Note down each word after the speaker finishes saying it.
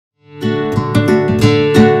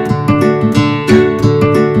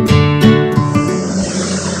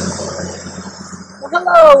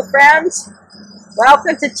friends.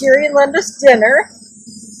 Welcome to Jerry and Linda's dinner.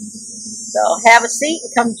 So have a seat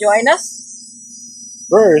and come join us.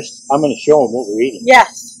 First, I'm going to show them what we're eating.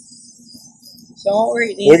 Yes. Show what we're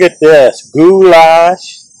eating. Look at this.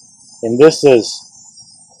 Goulash. And this is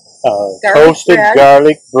toasted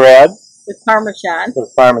garlic bread. With Parmesan.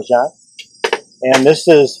 With Parmesan. And this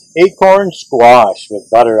is acorn squash with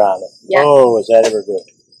butter on it. Yes. Oh, is that ever good.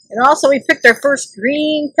 And also we picked our first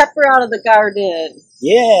green pepper out of the garden.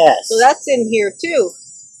 Yes. So that's in here too.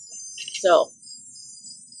 So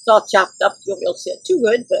it's all chopped up. You won't be able to see it too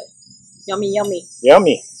good, but yummy, yummy.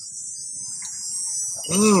 Yummy.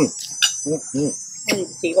 Mmm. Mm-hmm. I need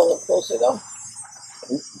the table a little closer though.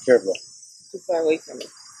 Be careful. Too far away from me.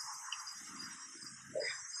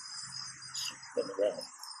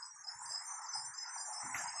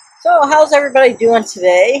 So how's everybody doing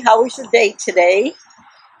today? How was your day today?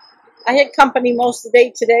 I had company most of the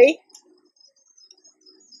day today.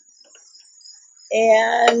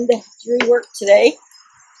 And Jerry worked today.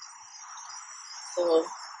 So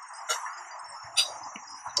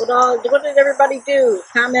what did everybody do?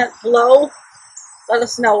 Comment below. Let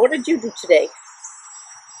us know. What did you do today?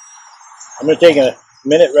 I'm going to take a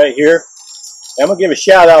minute right here. I'm going to give a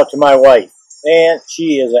shout out to my wife. And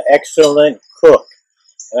she is an excellent cook.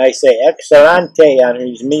 And I say excelente on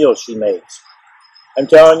these meals she makes. I'm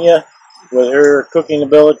telling you, with her cooking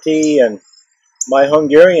ability and my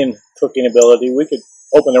Hungarian cooking ability, we could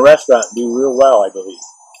open a restaurant and do real well, I believe.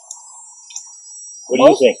 What do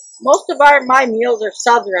you think? Most of my meals are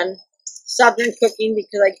Southern cooking,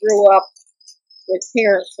 because I grew up with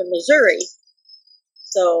parents from Missouri.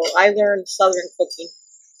 So I learned Southern cooking.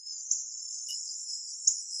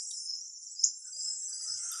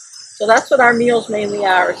 So that's what our meals mainly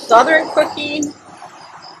are. Southern cooking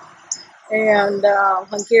and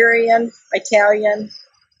Hungarian, Italian,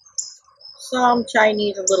 some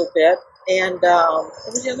Chinese a little bit, and what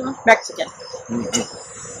was the other one? Mexican. Mm-hmm.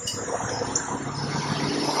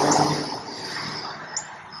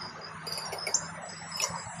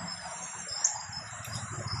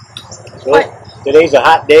 So today's a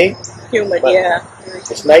hot day. Humid, yeah.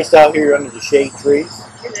 It's nice out here under the shade trees.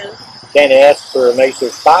 It is. Can't ask for a nicer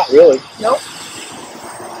spot, really. Nope.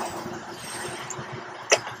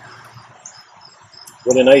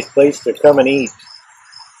 What a nice place to come and eat.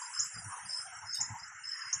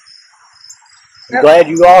 I'm glad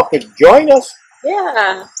you all could join us.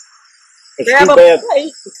 Yeah. It's Grab too a bad.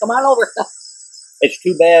 plate and come on over. It's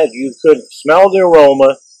too bad you couldn't smell the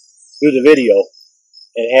aroma through the video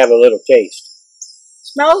and have a little taste.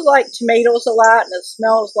 Smells like tomatoes a lot, and it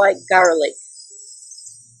smells like garlic.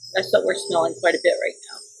 That's what we're smelling quite a bit right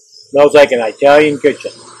now. Smells like an Italian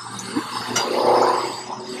kitchen.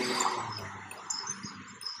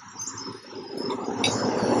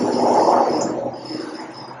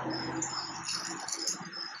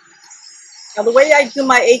 Now the way I do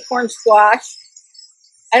my acorn squash,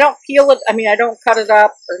 I don't peel it, I don't cut it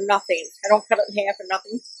up or nothing. I don't cut it in half or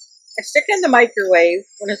nothing. I stick it in the microwave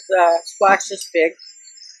when it's squash this big.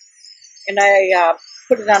 And I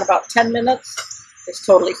put it on about 10 minutes. It's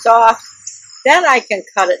totally soft. Then I can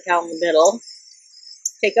cut it down the middle.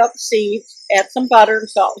 Take out the seeds, add some butter and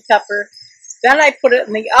salt and pepper. Then I put it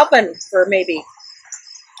in the oven for maybe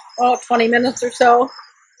 20 minutes or so.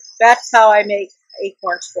 That's how I make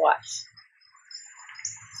acorn squash.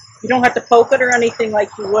 You don't have to poke it or anything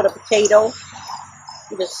like you would a potato.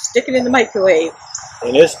 You just stick it in the microwave.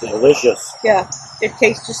 And it's delicious. Yeah, it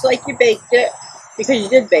tastes just like you baked it, because you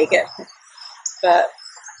did bake it. But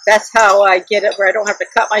that's how I get it, where I don't have to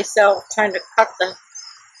cut myself trying to cut the...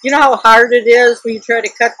 You know how hard it is when you try to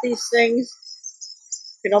cut these things?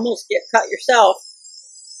 You can almost get cut yourself.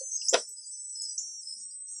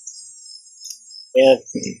 And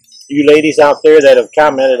you ladies out there that have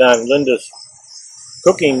commented on Linda's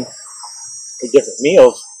cooking for different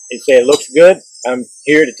meals and say it looks good, I'm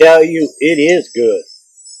here to tell you it is good.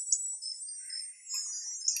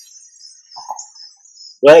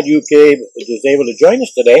 Glad you was able to join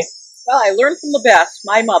us today. Well, I learned from the best,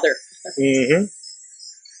 my mother. Mm-hmm.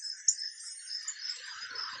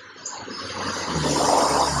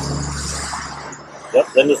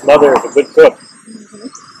 Yep, Linda's mother is a good cook. Mm-hmm.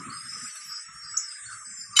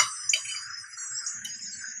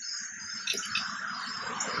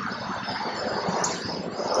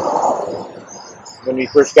 When we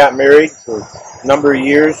first got married for a number of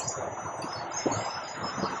years,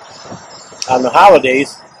 on the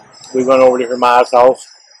holidays, we went over to her mom's house,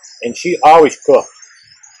 and she always cooked.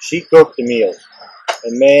 She cooked the meals.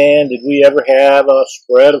 And man, did we ever have a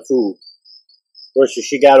spread of food. Of course, as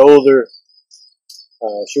she got older,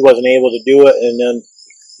 she wasn't able to do it, and then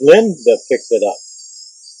Linda picked it up.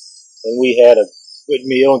 and we had a good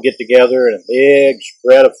meal and get together and a big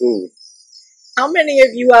spread of food. How many of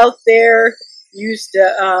you out there used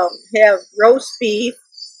to have roast beef,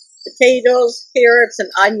 potatoes, carrots, and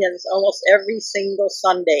onions almost every single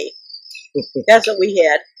Sunday? That's what we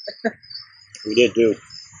had. We did too.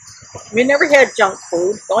 We never had junk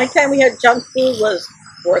food. The only time we had junk food was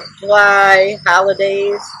 4th of July,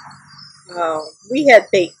 holidays. We had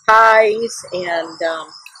baked pies, and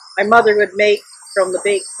my mother would make from the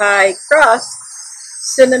baked pie crust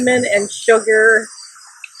cinnamon and sugar.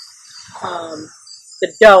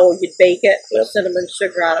 The dough, you'd bake it with cinnamon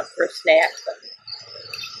sugar on it for a snack.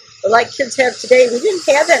 But like kids have today, we didn't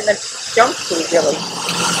have that much junk food, really.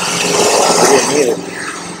 We didn't either.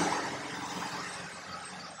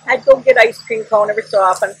 I'd go get ice cream cone every so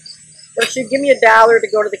often. Or she'd give me $1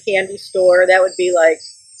 to go to the candy store. That would be like,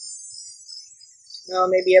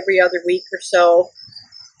 maybe every other week or so.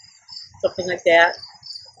 Something like that.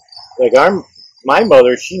 Like my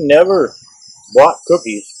mother, she never bought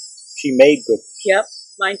cookies. She made cookies. Yep,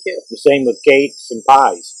 mine too. The same with cakes and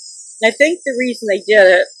pies. I think the reason they did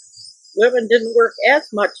it, women didn't work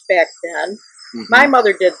as much back then. Mm-hmm. My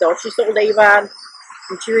mother did, though. She sold Avon,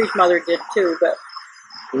 and Cherie's mother did too. But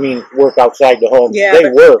you mean work outside the home? Yeah, they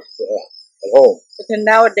work at home. But then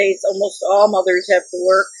nowadays, almost all mothers have to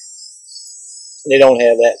work. They don't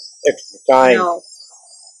have that extra time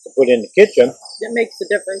to put in the kitchen. That makes a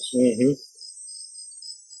difference. Mm-hmm.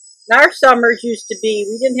 And our summers used to be,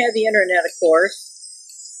 we didn't have the internet, of course.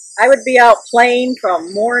 I would be out playing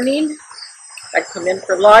from morning. I'd come in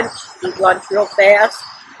for lunch, eat lunch real fast.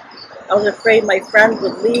 I was afraid my friends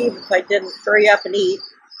would leave if I didn't hurry up and eat.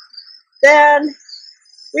 Then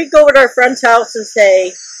we'd go to our friend's house and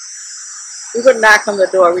say, we wouldn't knock on the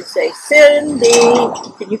door, we'd say, Cindy,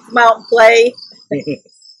 can you come out and play?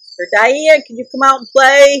 Or Diane, can you come out and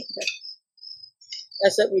play?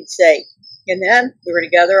 That's what we'd say. And then we were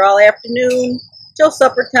together all afternoon till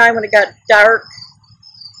supper time when it got dark.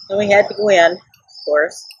 And we had to go in, of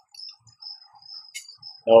course.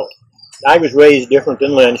 No, I was raised different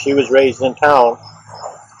than Lynn. She was raised in town.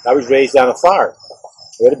 I was raised on a farm.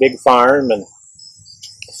 We had a big farm and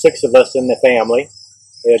 6 of us in the family.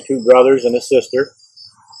 We had 2 brothers and a sister,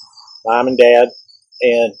 Mom and Dad.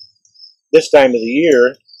 And this time of the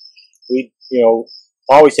year, we,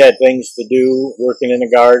 always had things to do, working in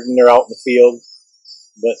the garden or out in the field.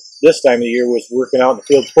 But this time of the year was working out in the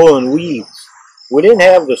field, pulling weeds. We didn't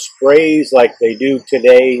have the sprays like they do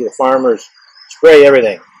today. The farmers spray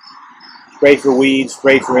everything. Spray for weeds,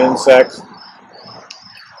 spray for insects.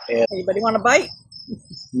 And anybody want to bite?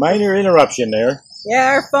 Minor interruption there. Yeah,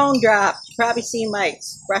 our phone dropped. You probably seen my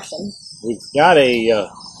expression. We've got a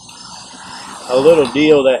little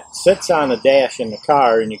deal that sits on the dash in the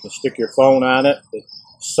car, and you can stick your phone on it. It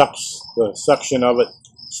sucks, the suction of it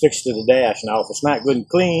sticks to the dash. Now, if it's not good and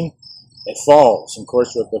clean, it falls. And of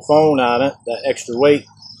course, with the phone on it, that extra weight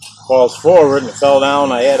falls forward, and it fell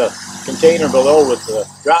down. I had a container below with the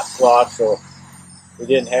drop cloth, so we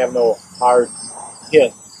didn't have no hard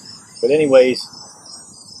hit. But anyways,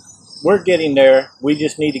 we're getting there. We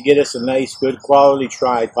just need to get us a nice, good quality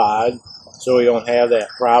tripod so we don't have that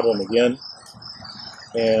problem again.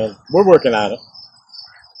 And we're working on it.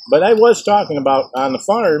 But I was talking about on the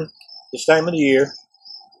farm, this time of the year,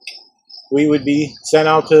 we would be sent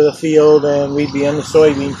out to the field and we'd be in the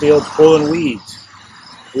soybean fields pulling weeds.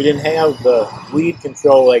 We didn't have the weed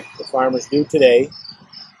control like the farmers do today.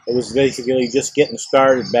 It was basically just getting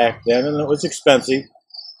started back then, and it was expensive.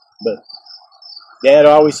 But Dad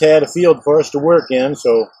always had a field for us to work in,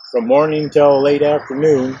 so from morning till late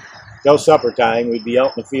afternoon, till supper time, we'd be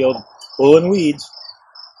out in the field pulling weeds.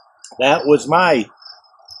 That was my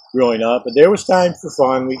growing up, but there was time for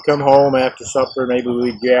fun. We'd come home after supper, maybe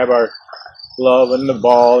we'd grab our glove and the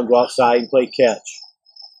ball and go outside and play catch,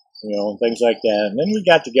 and things like that. And then we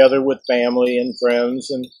got together with family and friends,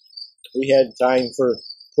 and we had time for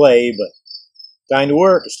play, but time to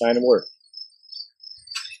work is time to work.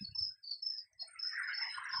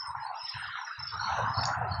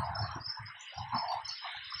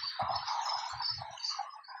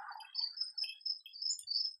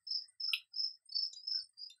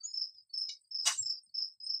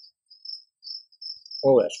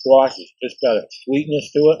 Oh, that squash has just got a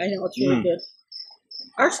sweetness to it. I know, it's really good.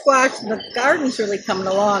 Our squash in the garden's really coming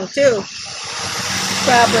along, too.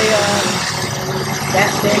 Probably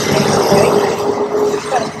that big.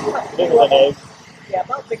 Big as an egg. Yeah,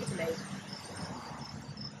 about big as an egg.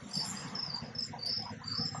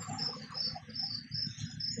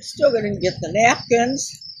 We're still going to get the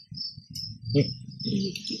napkins.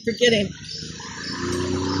 Keep forgetting.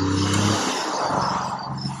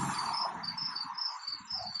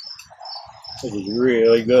 This is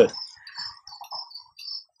really good.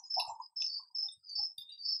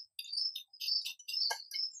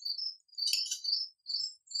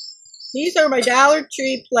 These are my Dollar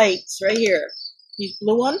Tree plates right here. These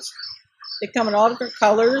blue ones. They come in all different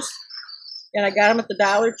colors. And I got them at the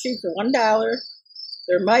Dollar Tree for $1.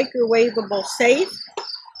 They're microwavable safe.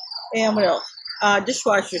 And what else?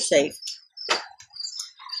 Dishwasher safe.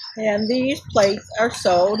 And these plates are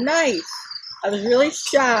so nice. I was really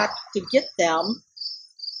shocked to get them.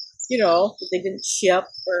 You know, they didn't ship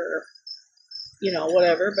or, you know,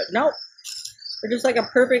 whatever. But nope. They're just like a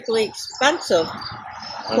perfectly expensive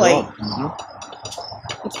plate.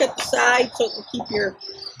 It's got the side so it can keep your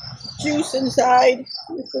juice inside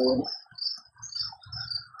your food.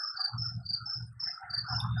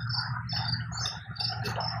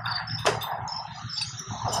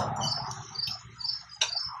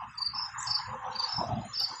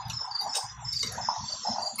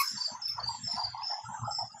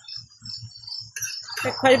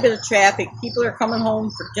 Got quite a bit of traffic. People are coming home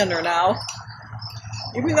for dinner now.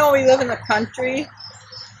 Even though we live in the country,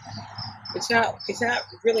 it's not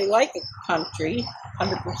really like a country,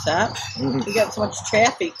 100%. We got so much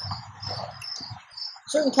traffic.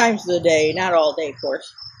 Certain times of the day, not all day, of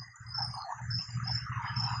course.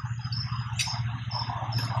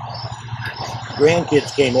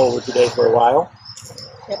 Grandkids came over today for a while.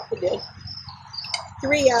 Yep, we did.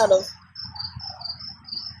 3 out of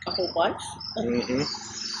a whole bunch.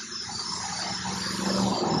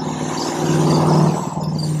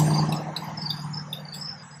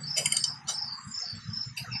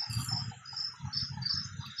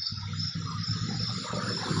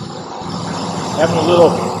 Having a little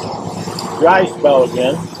dry spell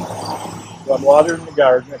again. So I'm watering the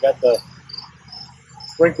garden. I got the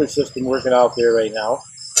sprinkler system working out there right now.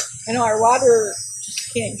 I know our water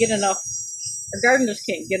just can't get enough. Our garden just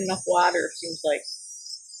can't get enough water, it seems like.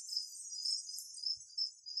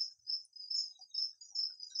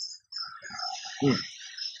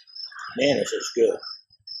 Man, this is good.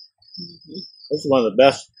 This is one of the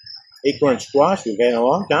best acorn squash we've had in a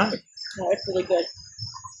long time. Oh, it's really good.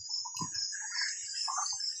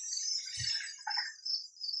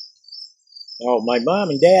 Oh, my mom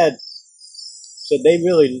and dad said they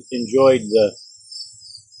really enjoyed the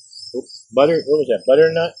butter. What was that?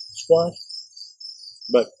 Butternut squash.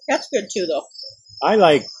 But that's good too, though. I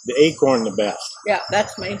like the acorn the best. Yeah,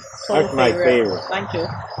 that's my favorite. Mine too.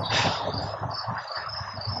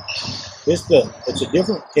 It's a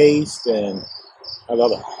different taste, and I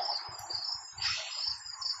love it.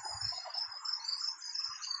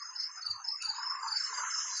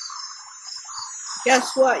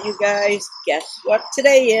 Guess what, you guys? Guess what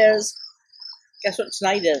today is? Guess what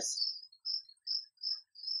tonight is?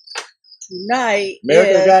 Tonight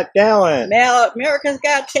America's Got Talent. America's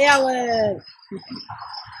Got Talent.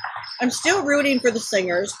 I'm still rooting for the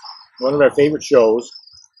singers. One of our favorite shows.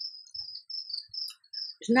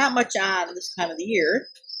 There's not much on this time of the year,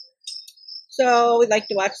 so we like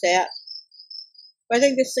to watch that. But I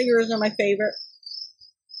think the singers are my favorite,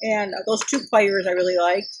 and those 2 players I really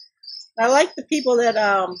liked. I like the people that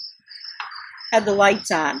had the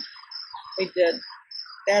lights on. They did.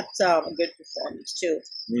 That's a good performance too.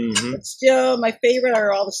 But still, my favorite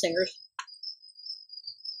are all the singers.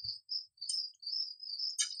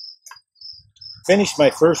 Finished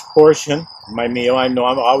my first portion of my meal. I know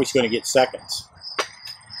I'm always going to get seconds.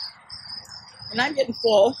 And I'm getting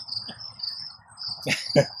full.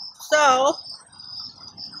 So,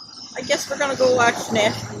 I guess we're going to go watch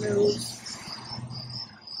national news.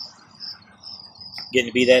 Getting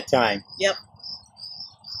to be that time. Yep.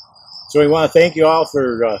 So we want to thank you all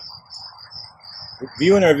for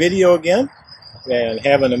viewing our video again and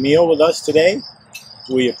having a meal with us today.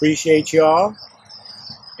 We appreciate you all.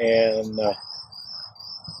 And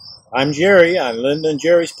I'm Jerry on Linda and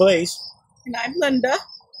Jerry's Place. And I'm Linda.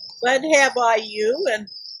 Glad to have all you, and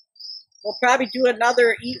we'll probably do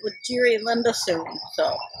another Eat with Jerry and Linda soon.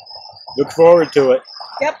 So look forward to it.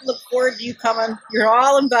 Yep, look forward to you coming. You're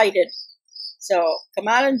all invited. So come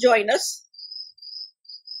on and join us.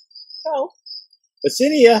 So,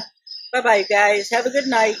 see ya. Bye-bye, guys. Have a good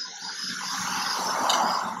night.